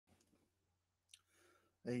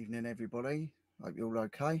Evening, everybody. Hope you're all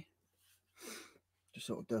okay. Just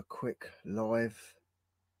sort of do a quick live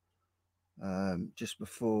just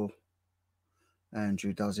before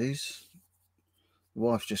Andrew does his. The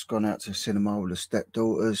wife's just gone out to the cinema with the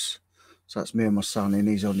stepdaughters, so that's me and my son, and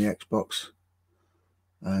he's on the Xbox.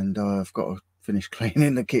 And I've got to finish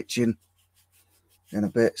cleaning the kitchen in a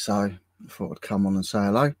bit, so I thought I'd come on and say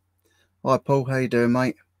hello. Hi, Paul. How you doing,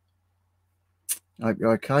 mate? Hope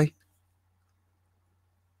you're okay.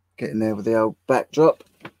 Getting there with the old backdrop.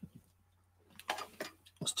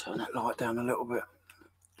 Let's turn that light down a little bit.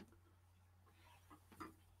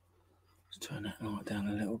 Let's turn that light down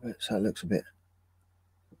a little bit so it looks a bit.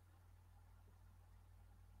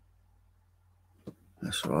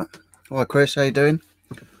 That's right. Hi, Chris. How you doing?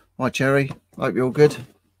 Hi, Cherry. Hope you're all good.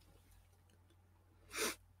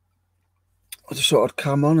 I just thought I'd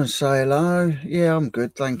come on and say hello. Yeah, I'm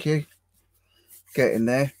good, thank you. Getting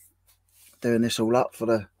there. Doing this all up for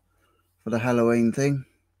the Halloween thing.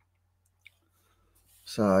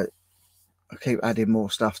 So I keep adding more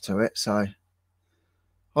stuff to it. So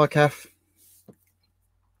hi, Kath.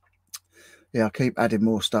 Yeah, I keep adding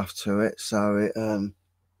more stuff to it. So it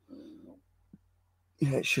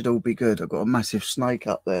yeah, it should all be good. I've got a massive snake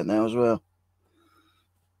up there now as well.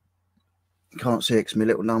 Can't see it because my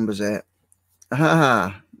little number's there.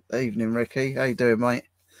 Ah, evening, Ricky. How you doing, mate?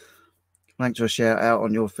 Thanks for a shout out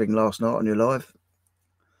on your thing last night on your live.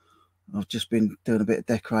 I've just been doing a bit of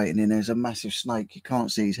decorating in. There's a massive snake. You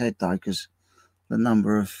can't see his head though because the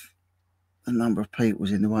number of people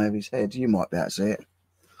was in the way of his head. You might be able to see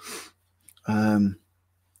it.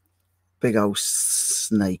 Big old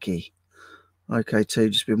snaky. Okay, too.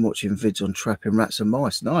 Just been watching vids on trapping rats and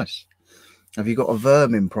mice. Nice. Have you got a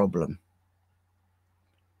vermin problem?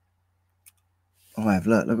 I have.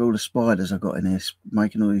 Look at all the spiders I got in here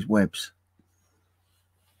making all these webs.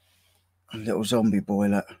 A little zombie boy,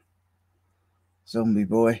 look. Zombie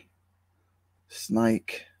boy.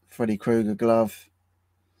 Snake. Freddy Krueger glove.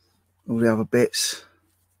 All the other bits.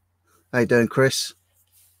 How you doing, Chris?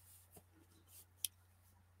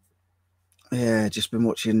 Yeah, just been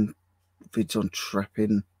watching vids on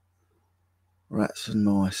trapping rats and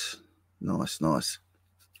mice. Nice.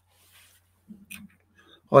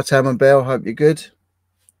 Hi, Tam and Bell. Hope you're good.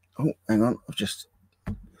 Oh, hang on. I've just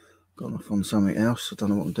gone off on something else. I don't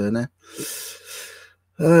know what I'm doing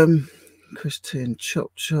there. Christine Chop.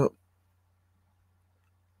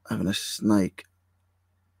 Having a snake.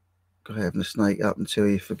 Go having a snake up until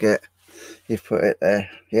you forget you've put it there.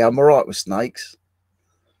 Yeah, I'm alright with snakes.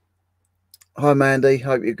 Hi, Mandy.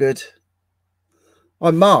 Hope you're good.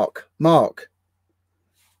 Hi, Mark.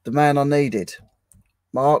 The man I needed.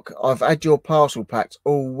 Mark, I've had your parcel packed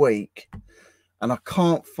all week and I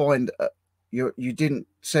can't find you didn't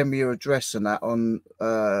send me your address and that on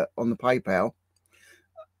the PayPal,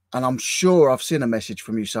 and I'm sure I've seen a message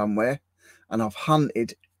from you somewhere, and I've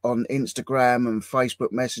hunted on Instagram and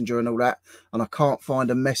Facebook Messenger and all that, and I can't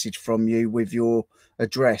find a message from you with your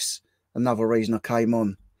address. Another reason I came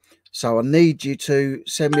on. So I need you to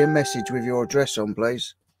send me a message with your address on,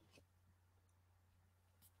 please.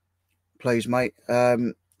 Please, mate.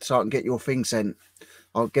 So I can get your thing sent.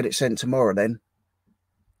 I'll get it sent tomorrow then.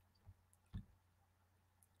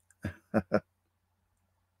 I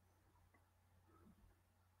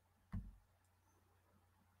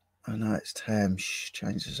know it's Tam. Shh,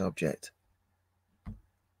 change the subject.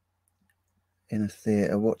 In a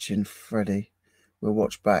theatre watching Freddy. We'll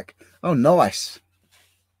watch back. Oh, nice.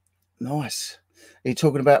 Are you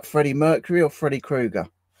talking about Freddie Mercury or Freddy Krueger?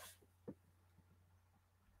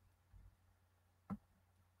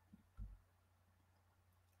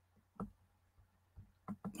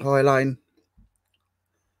 Hi, Elaine.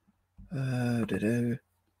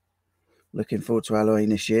 Looking forward to Halloween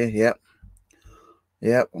this year.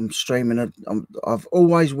 Yep. I'm streaming. I've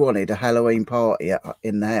always wanted a Halloween party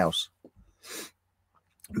in the house,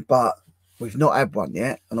 but we've not had one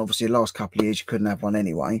yet. And obviously, the last couple of years you couldn't have one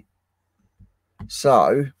anyway.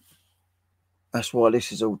 So that's why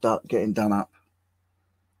this is all getting done up.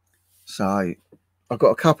 So I've got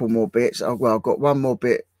a couple more bits. Well, I've got one more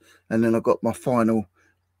bit, and then I've got my final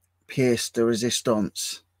pièce de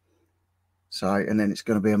résistance. So, and then it's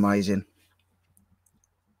going to be amazing.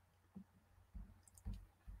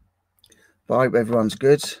 But I hope everyone's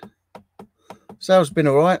good. Sales been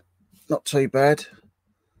all right, not too bad.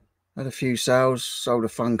 Had a few sales. Sold a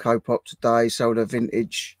Funko Pop today. Sold a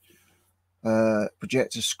vintage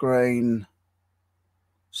projector screen.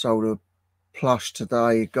 Sold a plush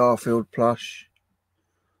today, Garfield plush.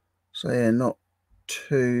 So yeah, not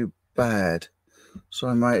too bad.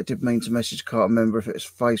 Sorry, mate, I did mean to message. Can't remember if it was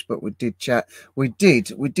Facebook. We did chat. We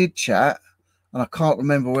did chat and I can't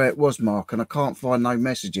remember where it was, Mark, and I can't find no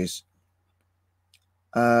messages.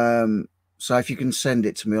 So if you can send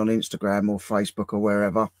it to me on Instagram or Facebook or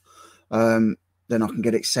wherever, then I can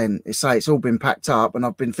get it sent. It's all been packed up, and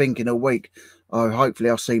I've been thinking all week, oh, hopefully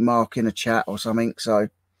I'll see Mark in a chat or something. So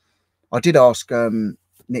I did ask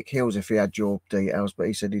Nick Hills if he had your details, but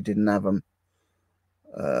he said he didn't have them.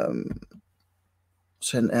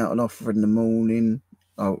 Sent out an offer in the morning.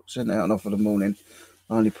 Oh, sent out an offer in the morning.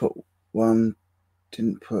 I only put one,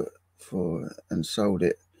 didn't put four, and sold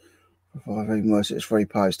it for 5, even worse, it's free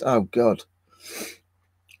post. Oh God.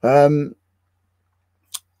 I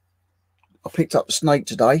picked up the snake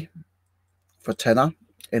today for £10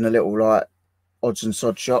 in a little like odds and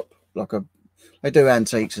sods shop. They do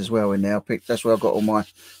antiques as well in there. That's where I got all my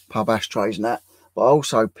pub ashtrays and that. But I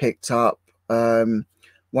also picked up one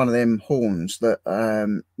of them horns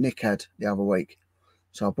that Nick had the other week.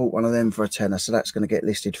 So I bought one of them for £10. So that's going to get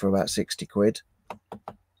listed for about 60 quid.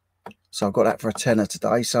 So I got that for £10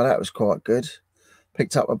 today. So that was quite good.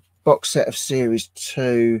 Picked up a box set of Series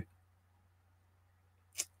 2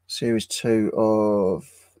 of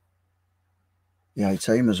the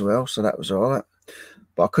A-Team as well. So that was all right.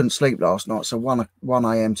 But I couldn't sleep last night. So 1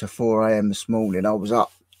 a.m. to 4 a.m. this morning, I was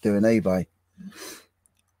up doing eBay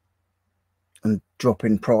and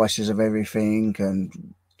dropping prices of everything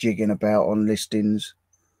and jigging about on listings.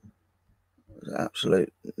 It was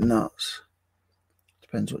absolute nuts.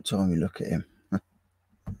 Depends what time you look at him.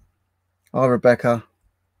 Hi, Rebecca.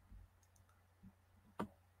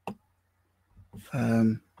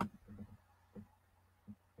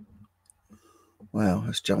 Wow,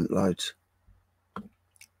 let's jump loads.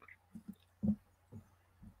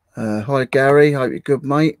 Hi, Gary. Hope you're good,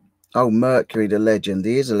 mate. Oh, Mercury, the legend.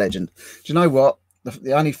 He is a legend. Do you know what?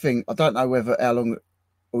 The only thing, I don't know how long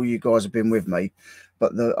all you guys have been with me,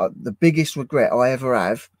 but the biggest regret I ever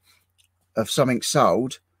have of something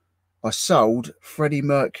sold, I sold Freddie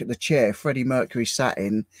Mercury, the chair Freddie Mercury sat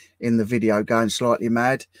in the video, going slightly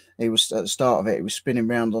mad. He was at the start of it. He was spinning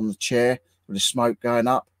around on the chair with the smoke going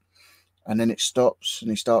up, and then it stops and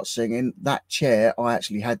he starts singing. That chair, I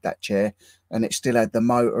actually had that chair, and it still had the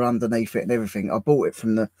motor underneath it and everything. I bought it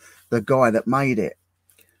from the guy that made it,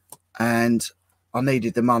 and I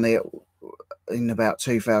needed the money in about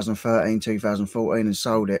 2013, 2014, and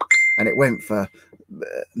sold it, and it went for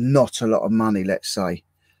not a lot of money, let's say.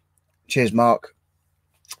 Cheers, Mark.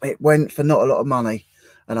 It went for not a lot of money,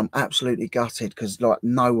 and I'm absolutely gutted because like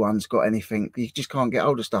no one's got anything. You just can't get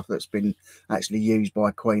hold of stuff that's been actually used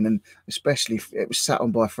by Queen, and especially if it was sat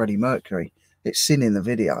on by Freddie Mercury. It's seen in the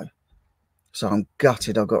video, so I'm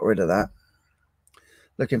gutted I got rid of that.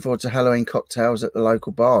 Looking forward to Halloween cocktails at the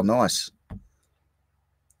local bar. Nice.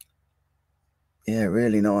 Yeah,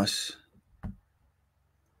 really nice.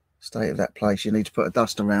 State of that place. You need to put a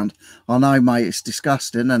dust around. I know, mate. It's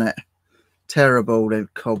disgusting, isn't it? Terrible, the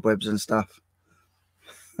cobwebs and stuff.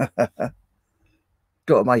 Got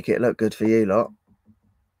to make it look good for you lot.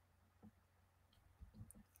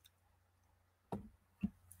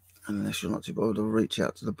 Unless you're not too bothered, I'll reach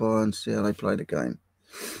out to the bar and see how they play the game.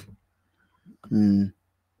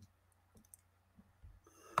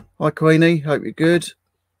 Hi, Queenie. Hope you're good.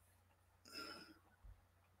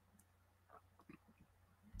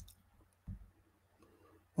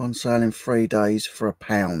 On sale in 3 days for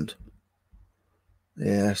 £1.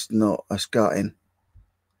 Yeah, that's gutting.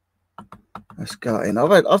 That's gutting.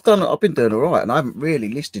 I've been doing all right, and I haven't really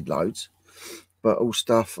listed loads, but all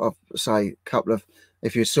stuff. I've say a couple of.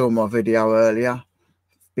 If you saw my video earlier,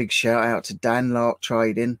 big shout out to Dan Lark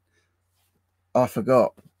Trading. I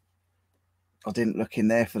forgot. I didn't look in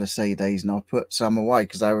there for the CDs, and I put some away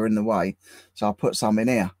because they were in the way. So I put some in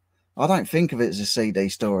here. I don't think of it as a CD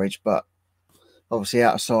storage, but obviously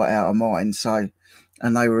out of sight, out of mind. So,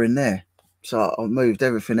 and they were in there. So I moved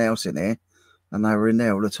everything else in here, and they were in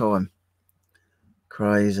there all the time.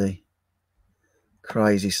 Crazy.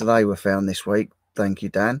 So they were found this week. Thank you,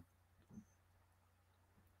 Dan.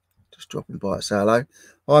 Just dropping by to say hello.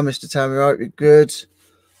 Hi, Mr. Tammy. Hope you're good.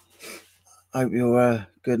 Hope you're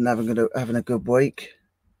good and having a good week.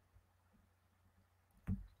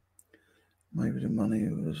 Maybe the money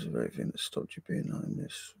was the very thing that stopped you being home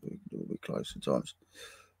this week. It will be close at times.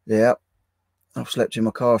 Yeah, I've slept in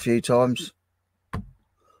my car a few times.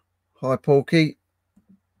 Hi, Porky.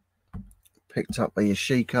 Picked up a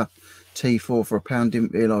Yashica T4 for £1.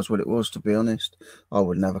 Didn't realise what it was, to be honest. I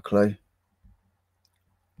wouldn't have a clue.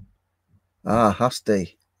 Ah,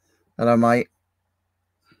 Husty. Hello, mate.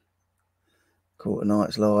 Quarter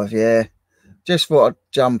Nights live, yeah. Just thought I'd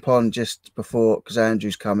jump on just before, because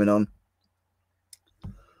Andrew's coming on.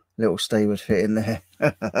 Little Steve would fit in there.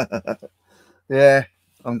 Yeah,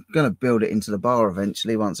 I'm going to build it into the bar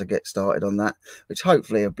eventually once I get started on that, which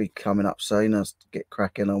hopefully will be coming up soon. I'll get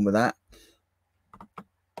cracking on with that.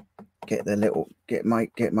 Get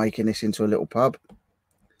making this into a little pub.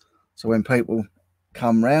 So when people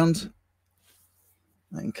come round,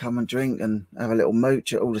 they can come and drink and have a little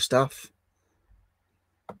mooch at all the stuff.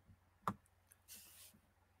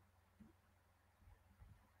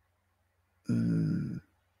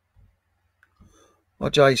 Hi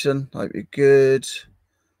Jason, hope you're good.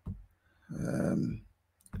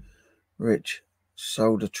 Rich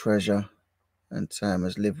sold a treasure and Tam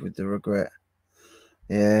has lived with the regret.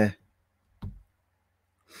 Yeah.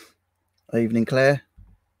 Evening Claire.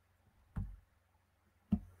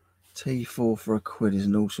 T4 for £1 is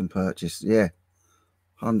an awesome purchase. Yeah,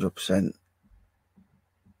 100%.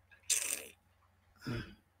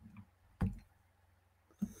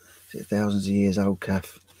 Is it thousands of years old,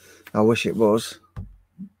 Kath? I wish it was.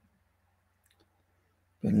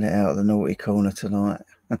 Been let out of the naughty corner tonight.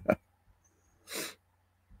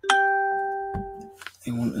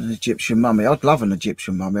 You want an Egyptian mummy? I'd love an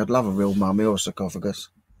Egyptian mummy. I'd love a real mummy or a sarcophagus.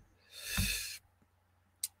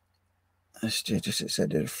 It's just, it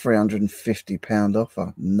said a £350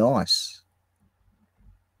 offer. Nice.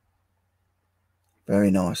 Very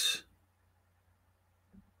nice.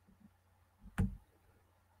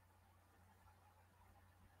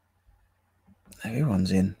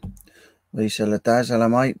 Everyone's in. Reseller Daz, hello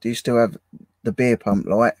mate. Do you still have the beer pump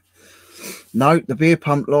light? No, the beer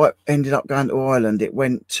pump light ended up going to Ireland. It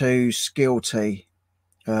went to Skilty,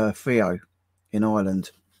 Theo in Ireland.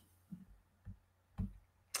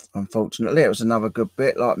 Unfortunately, it was another good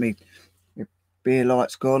bit. Like me beer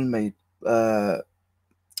light's gone. Me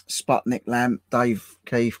Sputnik lamp. Dave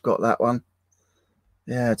Keith got that one.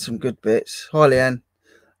 Yeah, had some good bits. Hi Leanne.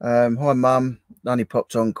 Hi mum. Only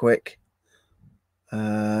popped on quick.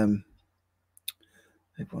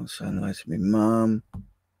 Everyone's saying hello to me mum.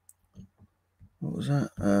 What was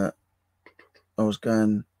that? I was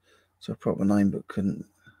going to a proper name but couldn't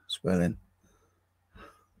spell in.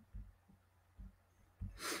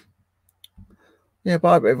 Yeah, but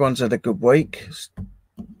I hope everyone's had a good week. It's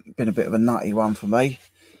been a bit of a nutty one for me.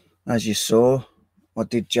 As you saw, I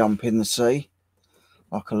did jump in the sea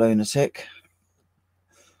like a lunatic.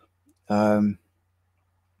 The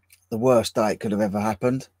worst day it could have ever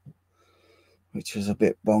happened, which was a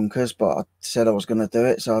bit bonkers, but I said I was going to do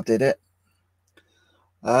it, so I did it.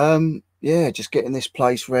 Yeah, just getting this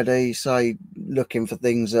place ready, say looking for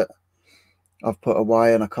things that I've put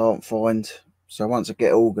away and I can't find. So once I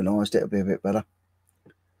get organised, it'll be a bit better.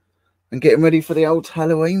 And getting ready for the old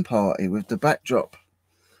Halloween party with the backdrop.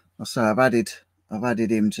 I say I've added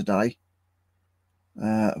him today.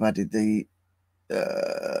 I've added the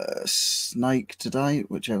snake today,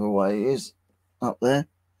 whichever way it is up there.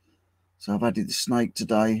 So I've added the snake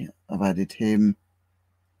today. I've added him.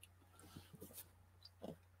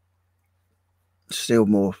 Still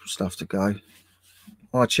more stuff to go.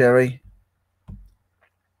 Hi Cherry.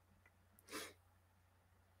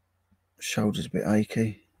 Shoulder's a bit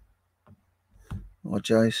achy. Hi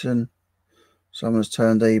Jason. Someone's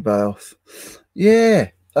turned eBay off. Yeah.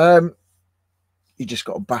 You just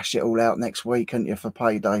got to bash it all out next week, haven't you, for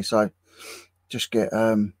payday? So just get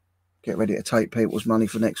ready to take people's money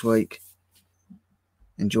for next week.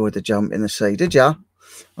 Enjoyed the jump in the sea, did ya?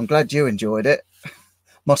 I'm glad you enjoyed it.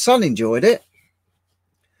 My son enjoyed it.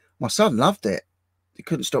 My son loved it. He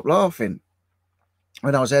couldn't stop laughing.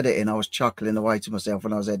 When I was editing, I was chuckling away to myself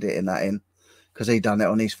when I was editing that in, because he done it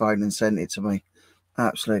on his phone and sent it to me.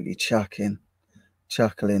 Absolutely chuckling.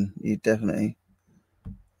 You definitely.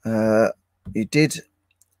 You did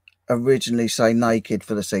originally say naked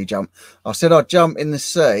for the sea jump. I said I'd jump in the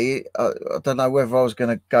sea. I don't know whether I was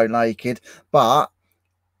going to go naked, but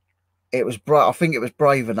it was I think it was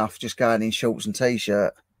brave enough just going in shorts and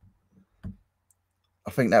t-shirt. I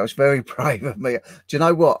think that was very brave of me. Do you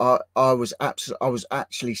know what? I was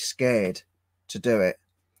actually scared to do it.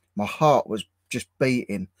 My heart was just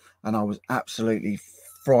beating, and I was absolutely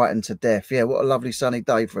frightened to death. Yeah, what a lovely sunny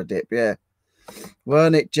day for a dip. Yeah,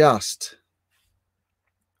 weren't it just?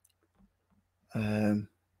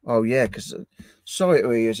 Oh yeah, because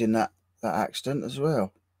sorry he was in that accident as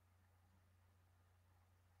well.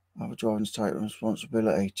 Other drivers take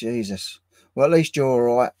responsibility. Jesus. Well, at least you're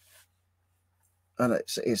all right. And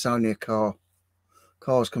it's only a car.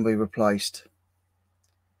 Cars can be replaced.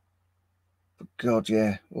 But God,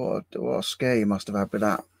 yeah, what a scare you must have had with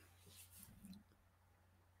that.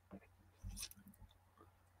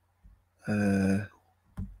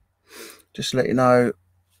 Just to let you know,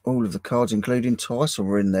 all of the cards, including Tyson,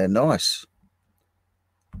 were in there. Nice.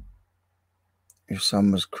 If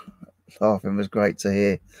someone's Laughing was great to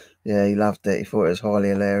hear. Yeah, he loved it. He thought it was highly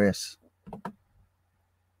hilarious.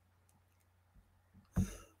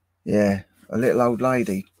 Yeah, a little old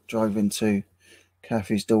lady drove into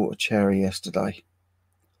Kathy's daughter Cherry yesterday.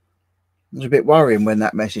 It was a bit worrying when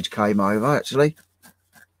that message came over, actually.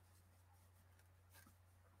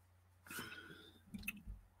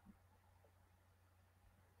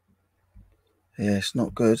 Yeah, it's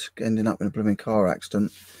not good ending up in a blooming car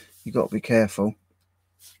accident. You got to be careful.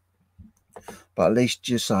 But at least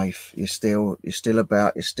you're safe. You're still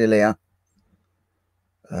about. You're still here.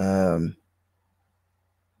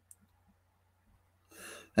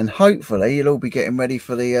 And hopefully you'll all be getting ready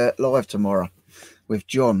for the live tomorrow with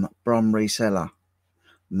John Brum Reseller.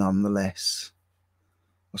 Nonetheless,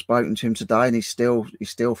 I've spoken to him today, and he's still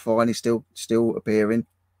fine. He's still appearing.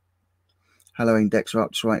 Halloween decks are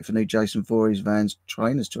up, just waiting for new Jason Voorhees Vans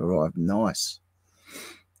trainers to arrive. Nice,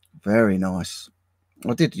 very nice.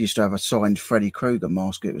 I did used to have a signed Freddy Krueger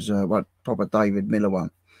mask. It was a proper David Miller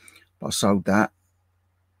one, but I sold that.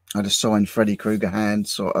 I had a signed Freddy Krueger hand,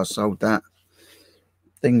 so I sold that.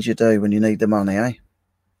 Things you do when you need the money, eh?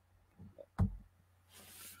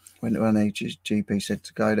 Went to an GP, said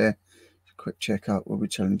to go there. Quick check-up. We'll be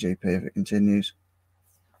telling GP if it continues.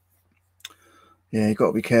 Yeah, you've got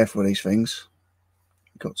to be careful with these things.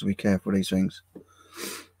 Got to be careful with these things.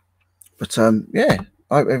 But yeah,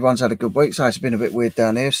 I hope everyone's had a good week. So it's been a bit weird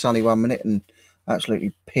down here. Sunny 1 minute and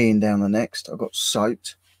absolutely peeing down the next. I got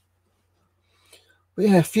soaked. But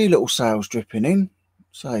yeah, a few little sales dripping in.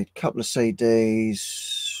 So a couple of CDs,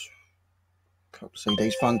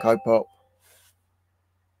 Funko Pop,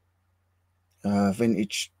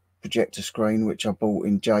 vintage projector screen, which I bought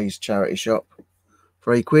in Jay's charity shop.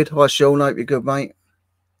 £3. Hi Sean, hope you're good, mate.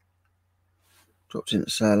 Dropped in to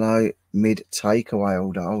say hello. Mid takeaway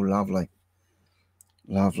order. Oh, lovely.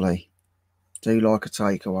 Lovely. Do like a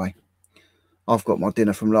takeaway. I've got my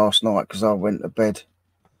dinner from last night because I went to bed.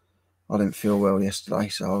 I didn't feel well yesterday,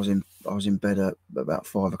 so I was in bed at about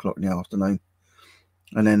 5 o'clock in the afternoon.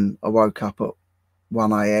 And then I woke up at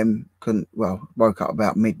 1 a.m. Woke up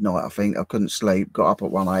about midnight, I think. I couldn't sleep. Got up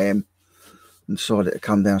at 1 a.m. and decided to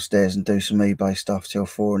come downstairs and do some eBay stuff till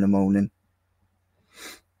 4 in the morning.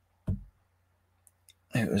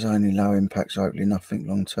 It was only low impact, so hopefully nothing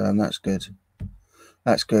long term. That's good.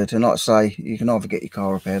 That's good. And like I say, you can either get your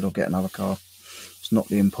car repaired or get another car. It's not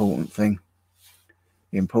the important thing.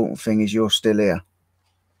 The important thing is you're still here.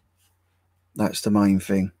 That's the main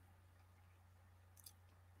thing.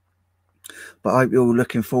 But I hope you're all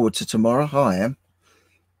looking forward to tomorrow. I am.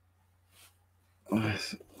 I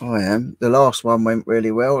am. The last one went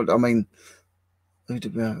really well. I mean, who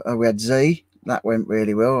did we have? Oh, we had Z. That went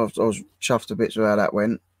really well. I was chuffed to bits with how that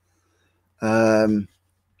went. And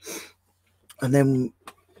then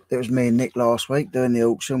it was me and Nick last week doing the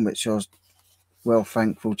auction, which I was well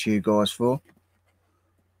thankful to you guys for.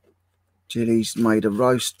 Jilly's made a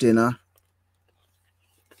roast dinner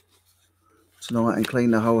tonight and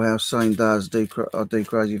clean the whole house same day as I do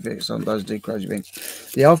crazy things. Some days I do crazy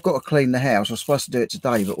things. Yeah, I've got to clean the house. I was supposed to do it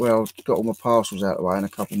today, but I've got all my parcels out of the way and a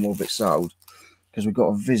couple more bits sold because we've got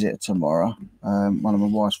a visitor tomorrow. One of my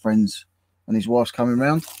wife's friends and his wife's coming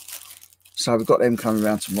round. So we've got them coming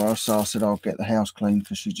around tomorrow. So I said I'll get the house clean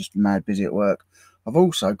because she's just mad busy at work. I've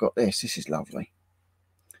also got this. This is lovely.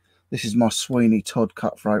 This is my Sweeney Todd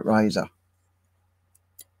cutthroat razor.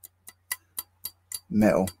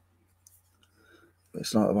 Metal.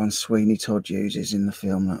 It's like the one Sweeney Todd uses in the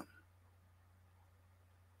film. That.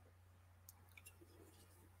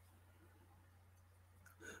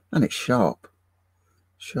 And it's sharp.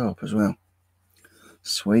 Sharp as well.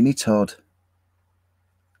 Sweeney Todd.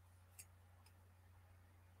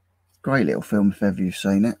 Great little film if ever you've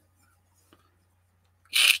seen it.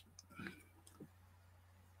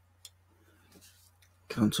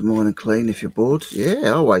 Come to mine and clean if you're bored. Yeah, I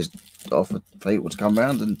always offer people to come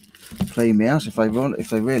round and clean my house if they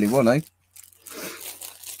really want to.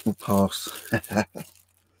 We'll pass.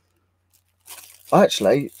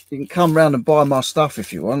 Actually, you can come round and buy my stuff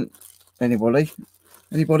if you want. Anybody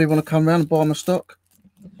want to come round and buy my stock?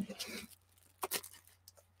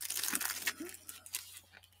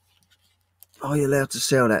 Are you allowed to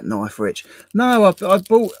sell that knife, Rich? No, I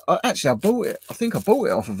bought it. I think I bought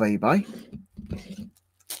it off of eBay.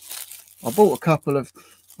 I bought a couple of.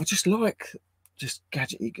 I just like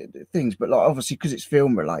gadgety things, but like obviously because it's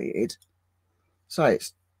film related. Say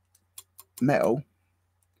it's metal.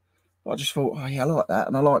 But I just thought, oh yeah, I like that,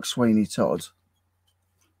 and I like Sweeney Todd.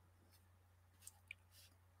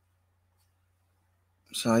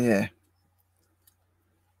 So yeah.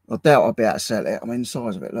 I doubt I'll be able to sell it. I mean, the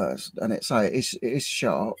size of it, look, and it is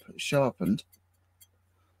sharp, it's sharpened.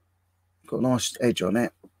 got a nice edge on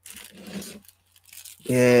it.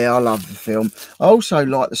 Yeah, I love the film. I also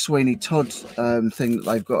like the Sweeney Todd thing that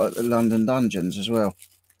they've got at the London Dungeons as well,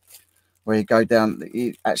 where you go down,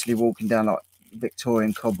 you actually walking down like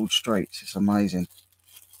Victorian cobbled streets. It's amazing.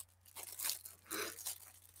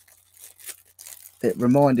 It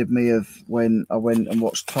reminded me of when I went and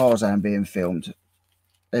watched Tarzan being filmed.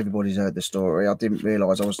 Everybody's heard the story. I didn't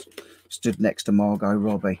realise I was stood next to Margot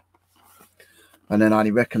Robbie. And then I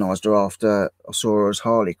only recognised her after I saw her as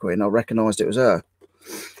Harley Quinn. I recognised it was her.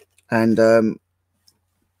 And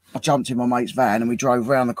I jumped in my mate's van and we drove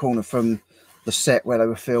around the corner from the set where they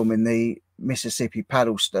were filming the Mississippi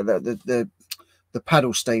paddle, the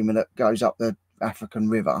paddle steamer that goes up the African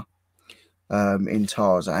River in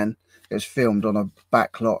Tarzan. It was filmed on a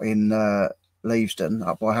back lot in Leavesden,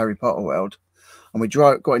 up by Harry Potter World. And we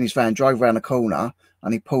got in his van, drove around the corner,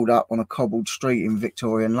 and he pulled up on a cobbled street in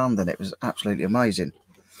Victorian London. It was absolutely amazing.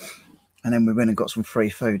 And then we went and got some free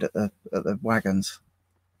food at the wagons.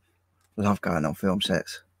 Love going on film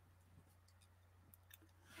sets.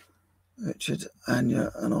 Richard,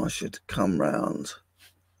 Anya, and I should come round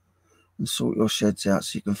and sort your sheds out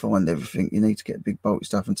so you can find everything. You need to get big bulky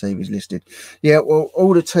stuff and TVs listed. Yeah, well,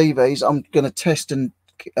 all the TVs, I'm going to test and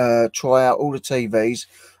try out all the TVs.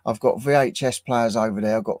 I've got VHS players over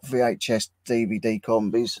there. I've got VHS DVD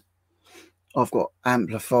combis. I've got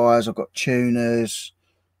amplifiers. I've got tuners.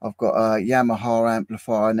 I've got a Yamaha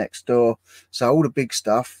amplifier next door. So all the big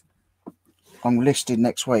stuff I'm listed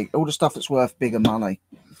next week. All the stuff that's worth bigger money.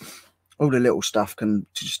 All the little stuff can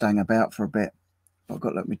just hang about for a bit. I've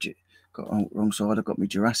got like wrong side. I've got my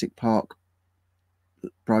Jurassic Park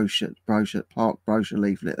brochure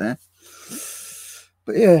leaflet there.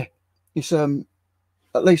 But yeah, it's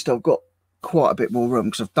at least I've got quite a bit more room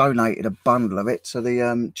because I've donated a bundle of it to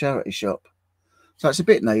the charity shop. So it's a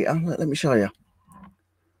bit neater. Let me show you.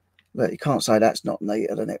 Look, you can't say that's not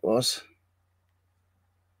neater than it was.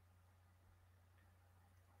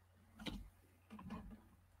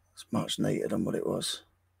 It's much neater than what it was.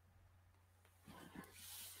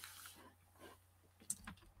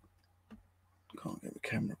 Can't get the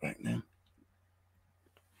camera back now.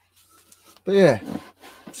 But yeah,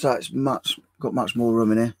 so it's got much more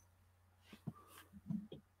room in here.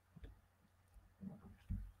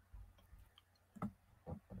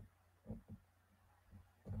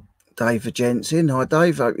 Dave Jensen. Hi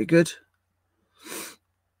Dave, hope you're good.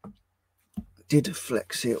 Did a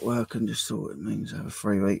flexi at work and just thought it means have a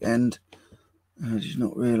free weekend. I did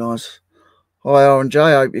not realise. Hi R&J,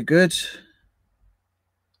 hope you're good.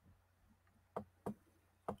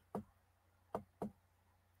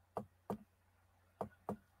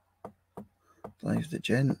 Dave the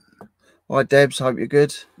Gent. Hi Debs, hope you're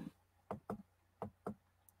good.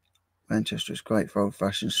 Manchester is great for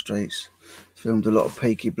old-fashioned streets. Filmed a lot of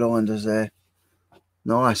Peaky Blinders there.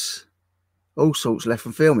 Nice. All sorts left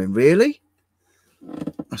from filming. Really?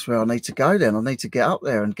 That's where I need to go then. I need to get up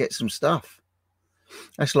there and get some stuff.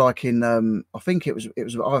 That's like in, I think it was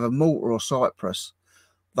either Malta or Cyprus.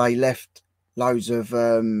 They left loads of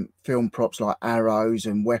film props like arrows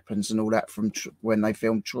and weapons and all that from when they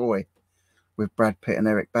filmed Troy with Brad Pitt and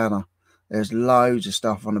Eric Bana. There's loads of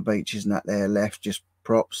stuff on the beaches and that there left, just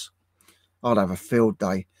props. I'd have a field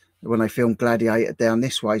day. When they filmed Gladiator down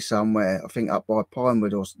this way somewhere, I think up by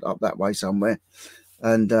Pinewood or up that way somewhere,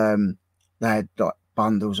 and they had like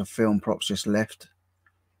bundles of film props just left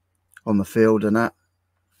on the field and that.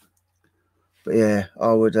 But yeah,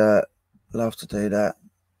 I would love to do that.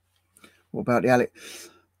 What about the Alec?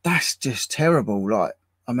 That's just terrible. Like,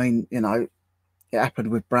 I mean, you know, it happened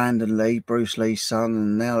with Brandon Lee, Bruce Lee's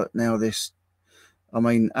son, and now this. I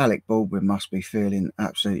mean, Alec Baldwin must be feeling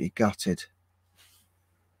absolutely gutted.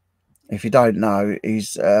 If you don't know,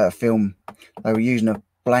 he's film. They were using a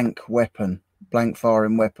blank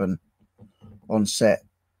firing weapon on set,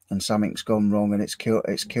 and something's gone wrong, and it's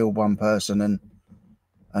killed one person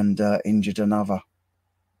and injured another,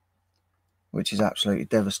 which is absolutely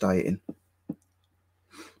devastating.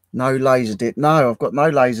 No laser disc. No, I've got no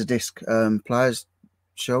laser disc players,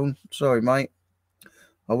 Sean. Sorry, mate.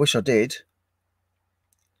 I wish I did.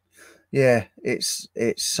 Yeah, it's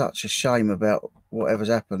such a shame about whatever's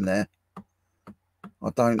happened there. I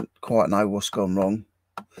don't quite know what's gone wrong.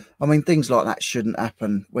 I mean, things like that shouldn't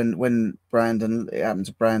happen. When it happened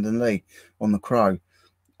to Brandon Lee on The Crow,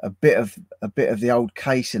 a bit of the old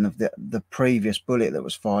casing of the previous bullet that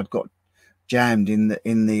was fired got jammed in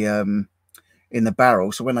the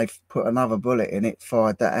barrel. So when they put another bullet in, it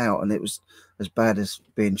fired that out, and it was as bad as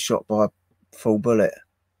being shot by a full bullet.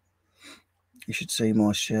 You should see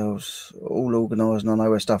my shelves, all organised, and I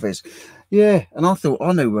know where stuff is. Yeah, and I thought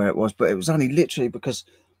I knew where it was, but it was only literally because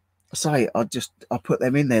I say, I put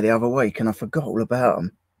them in there the other week and I forgot all about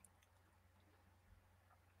them.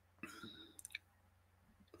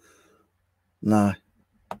 No,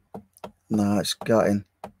 it's gutting.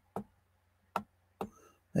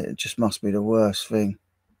 It just must be the worst thing.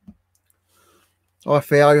 Hi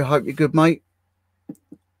Theo, hope you're good, mate.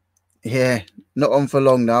 Yeah, not on for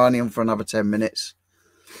long now, only on for another 10 minutes.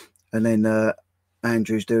 And then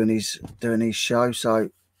Andrew's doing his show, so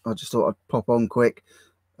I just thought I'd pop on quick.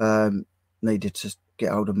 Needed to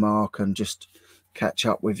get hold of Mark and just catch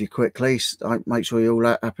up with you quickly. Make sure you're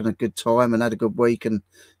all having a good time and had a good week and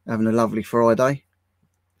having a lovely Friday.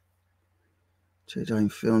 Today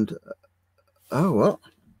filmed. Oh, what?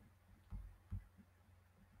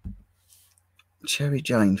 Cherry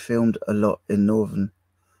Jane filmed a lot in Northern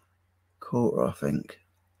Quarter, I think.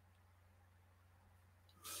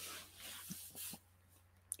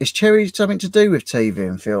 Is Cherry something to do with TV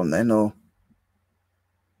and film then, or?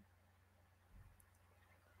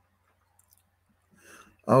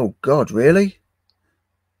 Oh God, really?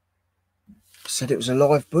 Said it was a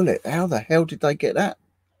live bullet. How the hell did they get that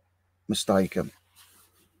mistaken?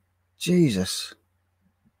 Jesus.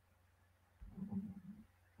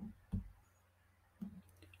 I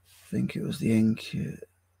think it was the Enki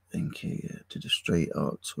did a street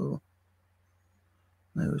art tour.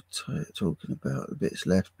 They were talking about the bits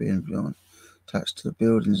left being behind, attached to the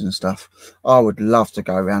buildings and stuff. I would love to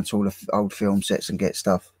go around to all the old film sets and get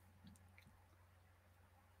stuff.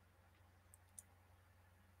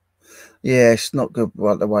 Yeah, it's not good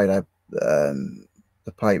like the way they the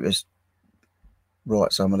papers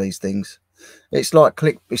write some of these things. It's like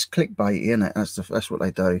it's clickbait, isn't it? That's what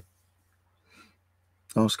they do.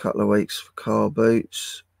 Last couple of weeks for car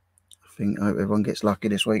boots. I hope everyone gets lucky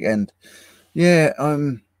this weekend. Yeah,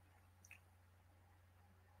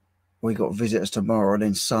 we got visitors tomorrow, and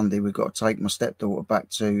then Sunday we've got to take my stepdaughter back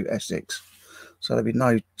to Essex. So there'll be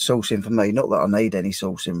no sourcing for me. Not that I need any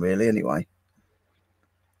sourcing really, anyway.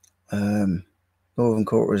 Northern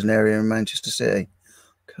Quarter is an area in Manchester City.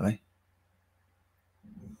 Okay.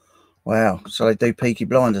 Wow. So they do Peaky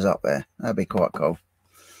Blinders up there. That'd be quite cool.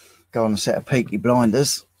 Go on a set of Peaky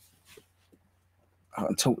Blinders. I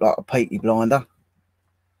can talk like a Peaky Blinder.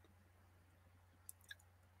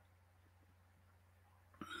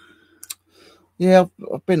 Yeah,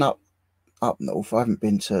 I've been up north. I haven't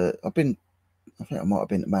been to. I think I might have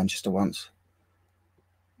been to Manchester once.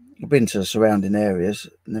 I've been to the surrounding areas.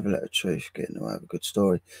 Never let the truth get in the way of a good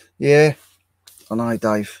story. Yeah, I know,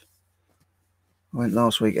 Dave. I went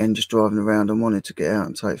last weekend just driving around and wanted to get out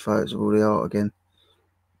and take photos of all the art again.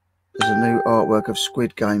 There's a new artwork of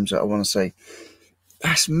Squid Games that I want to see.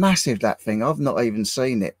 That's massive, that thing. I've not even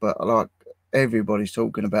seen it, but like everybody's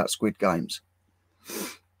talking about Squid Games.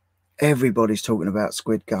 Everybody's talking about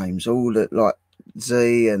Squid Games. All that, like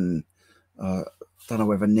Z and I don't know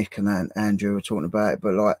whether Nick and Andrew were talking about it,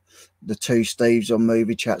 but like the two Steves on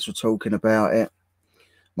Movie Chats were talking about it.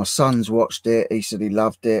 My son's watched it. He said he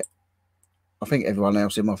loved it. I think everyone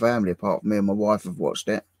else in my family, apart from me and my wife, have watched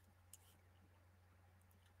it.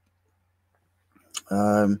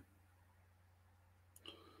 Oh,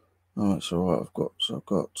 it's all right. I've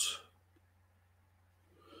got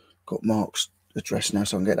Mark's address now,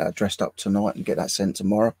 so I can get that addressed up tonight and get that sent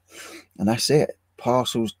tomorrow. And that's it.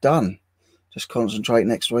 Parcel's done. Just concentrate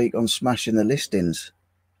next week on smashing the listings.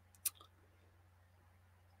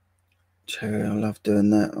 Cherry, I love doing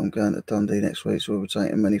that. I'm going to Dundee next week, so we'll be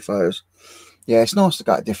taking many photos. Yeah, it's nice to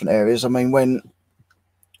go to different areas. I mean, when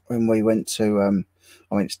we went to, I mean,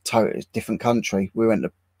 it's totally different country. We went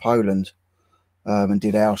to Poland and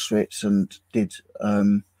did Auschwitz and did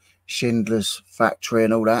Schindler's Factory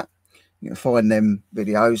and all that. You can find them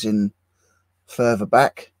videos in further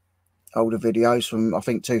back, older videos from, I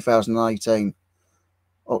think, 2018,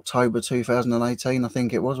 October 2018, I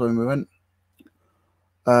think it was when we went.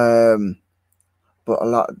 But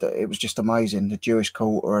it was just amazing. The Jewish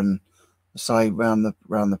quarter and say around the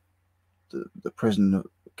prison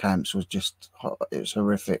camps was just, it was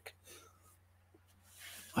horrific.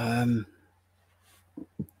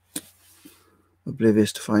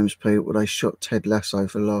 Oblivious to famous people, they shot Ted Lasso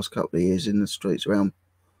for the last couple of years in the streets around.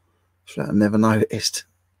 I never noticed.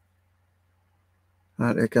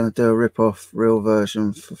 They're going to do a rip-off real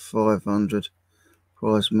version for 500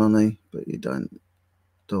 prize money, but you don't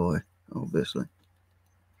die, obviously.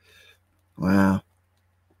 Wow.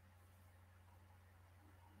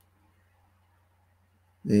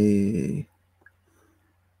 The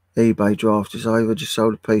eBay draft is over. Just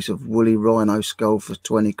sold a piece of woolly rhino skull for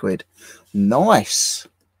 20 quid. Nice.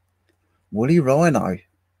 Woolly rhino.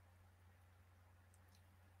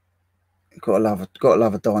 Gotta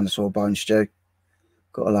love a dinosaur bone, Stu.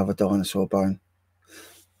 Gotta love a dinosaur bone.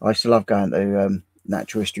 I used to love going to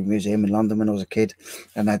Natural History Museum in London when I was a kid,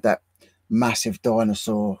 and they had that massive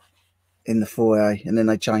dinosaur in the foyer, and then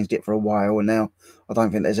they changed it for a whale, and now I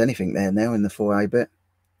don't think there's anything there now in the foyer bit.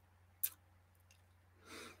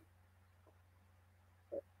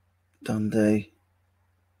 Dundee.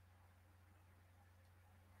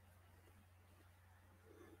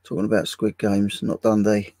 Talking about Squid Games, not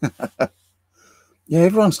Dundee. Yeah,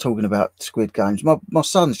 everyone's talking about Squid Games. My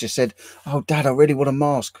son's just said, "Oh, Dad, I really want a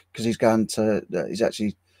mask," because he's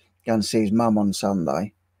actually going to see his mum on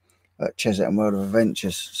Sunday at Cheshunt World of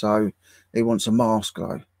Adventures. So he wants a mask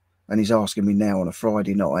though, and he's asking me now on a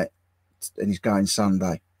Friday night, and he's going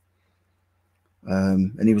Sunday.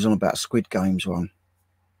 And he was on about Squid Games one.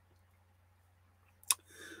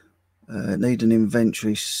 Need an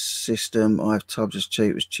inventory system. I have tubs as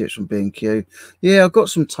cheap as chips from B&Q. Yeah, I got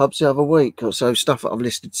some tubs the other week. So stuff that I've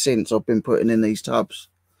listed since I've been putting in these tubs.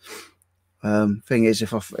 Thing is,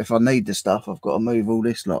 if I need the stuff, I've got to move all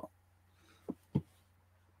this lot.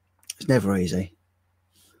 It's never easy.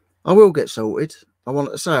 I will get sorted. I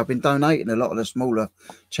want to say I've been donating a lot of the smaller,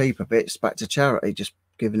 cheaper bits back to charity, just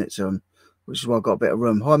giving it to them, which is why I've got a bit of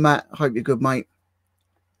room. Hi, Matt. Hope you're good, mate.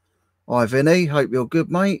 Hi, Vinny. Hope you're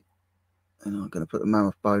good, mate. And I'm going to put the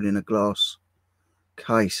mammoth bone in a glass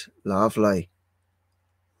case. Lovely.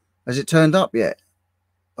 Has it turned up yet?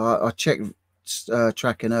 I checked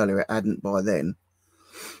tracking earlier. It hadn't by then.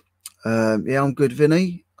 Yeah, I'm good,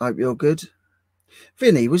 Vinny. Hope you're good.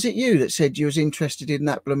 Vinny, was it you that said you was interested in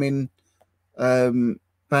that blooming Band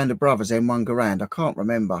of Brothers M1 Garand? I can't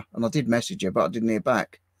remember. And I did message you, but I didn't hear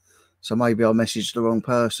back. So maybe I messaged the wrong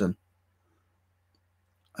person.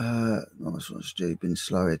 Nice one, Stu. Been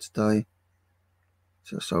slow here today.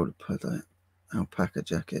 So I sold a alpaca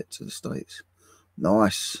jacket to the States.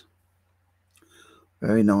 Nice.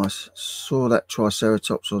 Very nice. Saw that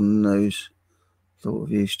Triceratops on the news. Thought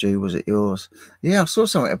of you, Stu. Was it yours? Yeah, I saw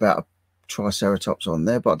something about a Triceratops on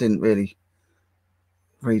there, but I didn't really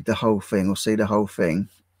read the whole thing or see the whole thing.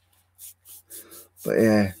 But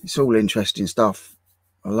yeah, it's all interesting stuff.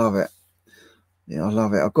 I love it. Yeah, I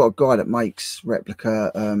love it. I've got a guy that makes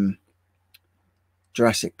replica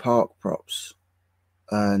Jurassic Park props,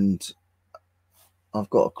 and I've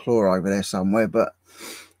got a claw over there somewhere, but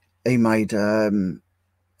he made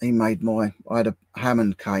my, I had a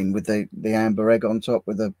Hammond cane with the amber egg on top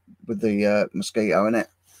with the mosquito in it,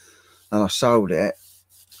 and I sold it.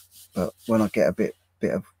 But when I get a bit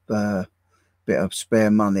of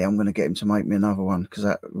spare money, I'm going to get him to make me another one, because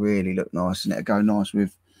that really looked nice, and it'll go nice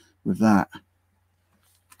with that.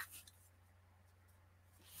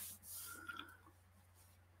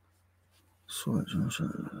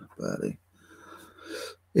 Birdie.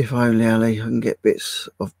 If only, Ali, I can get bits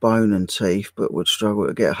of bone and teeth, but would struggle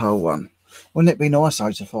to get a whole one. Wouldn't it be nice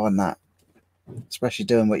though to find that? Especially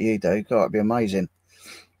doing what you do. God, it'd be amazing.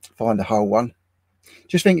 Find a whole one.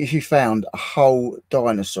 Just think if you found a whole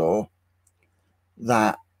dinosaur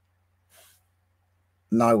that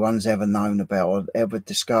no one's ever known about or ever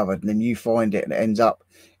discovered, and then you find it and it ends up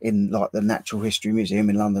in like the Natural History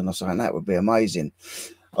Museum in London or something, that would be amazing.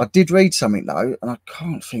 I did read something though, and I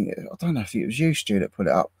can't think, I don't know if it was you, Stu, that put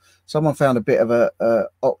it up. Someone found a bit of a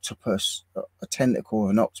octopus, a tentacle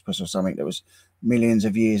of an octopus or something that was millions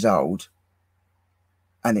of years old,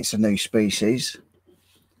 and it's a new species,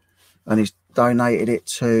 and he's donated it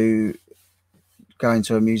to going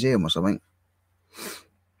to a museum or something.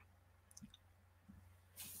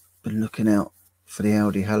 Been looking out for the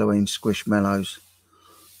Aldi Halloween squishmallows.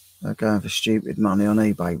 They're going for stupid money on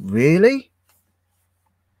eBay. Really?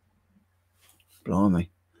 Blimey.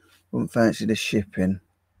 Wouldn't fancy the shipping.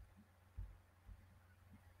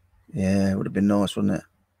 Yeah, it would have been nice, wouldn't it?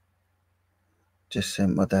 Just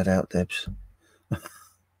sent my dad out, Debs.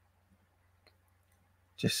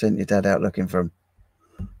 Just sent your dad out looking for him.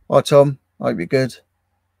 Hi, Tom. Hope you're good.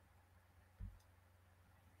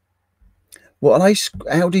 What are they?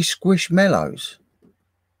 Aldi squishmallows?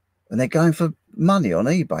 And they're going for money on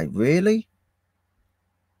eBay? Really?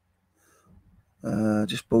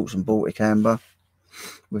 Just bought some Baltic amber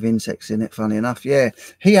with insects in it, funny enough. Yeah,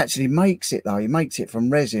 he actually makes it though. He makes it from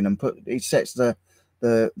resin and he sets the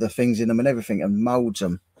things in them and everything and molds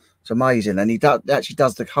them. It's amazing. And he actually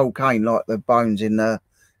does the whole cane like the bones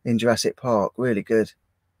in Jurassic Park. Really good.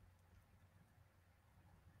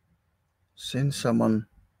 Seen someone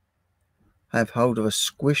have hold of a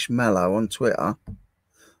squishmallow on Twitter,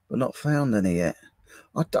 but not found any yet.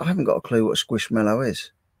 I haven't got a clue what a squishmallow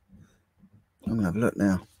is. I'm gonna have a look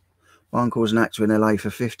now. My uncle was an actor in LA for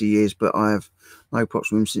 50 years, but I have no props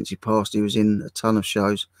from him since he passed. He was in a ton of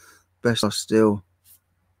shows. Best I still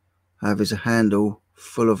have is a handle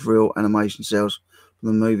full of real animation cells from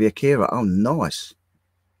the movie Akira. Oh, nice.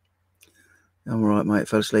 I'm alright, mate.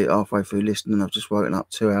 Fell asleep halfway through listening. I've just woken up,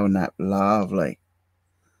 2-hour nap. Lovely.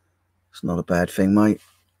 It's not a bad thing, mate.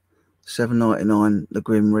 $7.99. The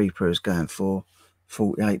Grim Reaper is going for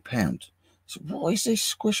 £48. So what is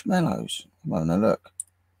this Squishmallows? I'm having a look.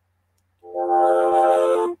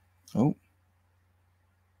 Oh.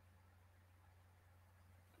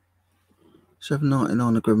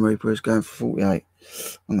 $7.99. The Grim Reaper is going for £48.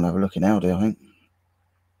 I'm going to have a look in Aldi, I think.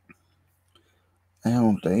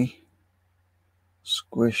 Aldi.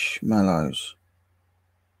 Squishmallows.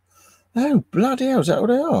 Oh, bloody hell, is that what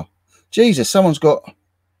they are? Jesus, someone's got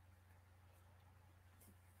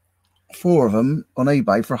 4 of them on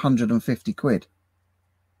eBay for 150 quid.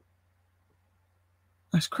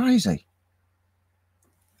 That's crazy.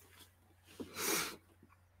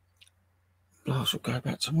 Blast will go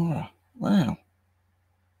back tomorrow. Wow.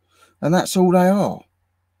 And that's all they are.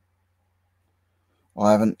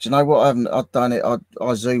 I haven't, do you know what? I've done it.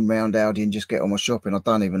 I zoom round Aldi and just get on my shopping. I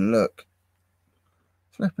don't even look.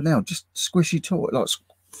 Flipping out, just squishy toy, like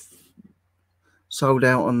sold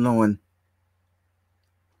out online.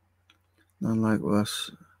 None like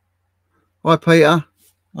us. Hi, Peter.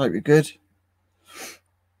 Hope you're good.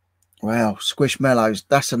 Wow, Squishmallows.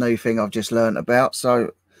 That's a new thing I've just learned about.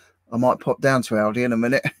 So I might pop down to Aldi in a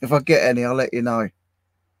minute. If I get any, I'll let you know.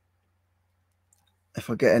 If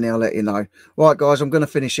I get any, I'll let you know. Right, guys, I'm going to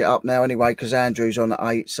finish it up now anyway because Andrew's on at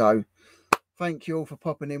 8. So thank you all for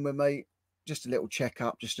popping in with me. Just a little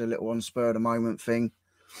check-up, just a little on spur of the moment thing.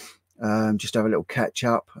 Just have a little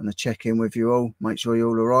catch-up and a check-in with you all. Make sure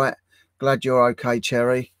you're all right. Glad you're okay,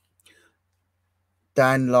 Cherry.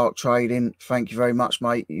 Dan, Lark Trading, thank you very much,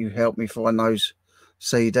 mate. You helped me find those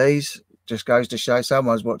CDs. Just goes to show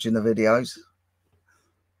someone's watching the videos.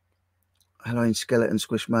 Halloween Skeleton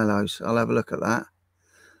Squishmallows. I'll have a look at that.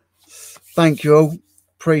 Thank you all.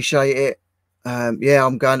 Appreciate it. Yeah,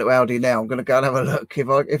 I'm going to Aldi now. I'm going to go and have a look.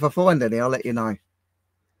 If I find any, I'll let you know.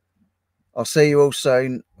 I'll see you all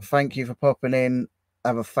soon. Thank you for popping in.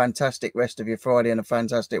 Have a fantastic rest of your Friday and a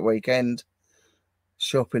fantastic weekend.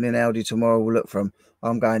 Shopping in Aldi tomorrow. We'll look for them.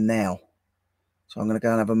 I'm going now. So I'm going to go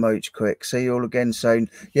and have a mooch quick. See you all again soon.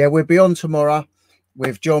 Yeah, we'll be on tomorrow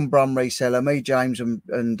with John Brum Reseller, me, James, and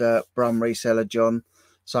Brum Reseller John.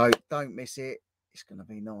 So don't miss it. It's going to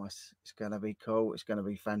be nice. It's going to be cool. It's going to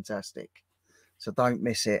be fantastic. So don't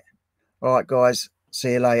miss it. All right, guys.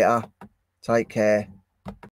 See you later. Take care.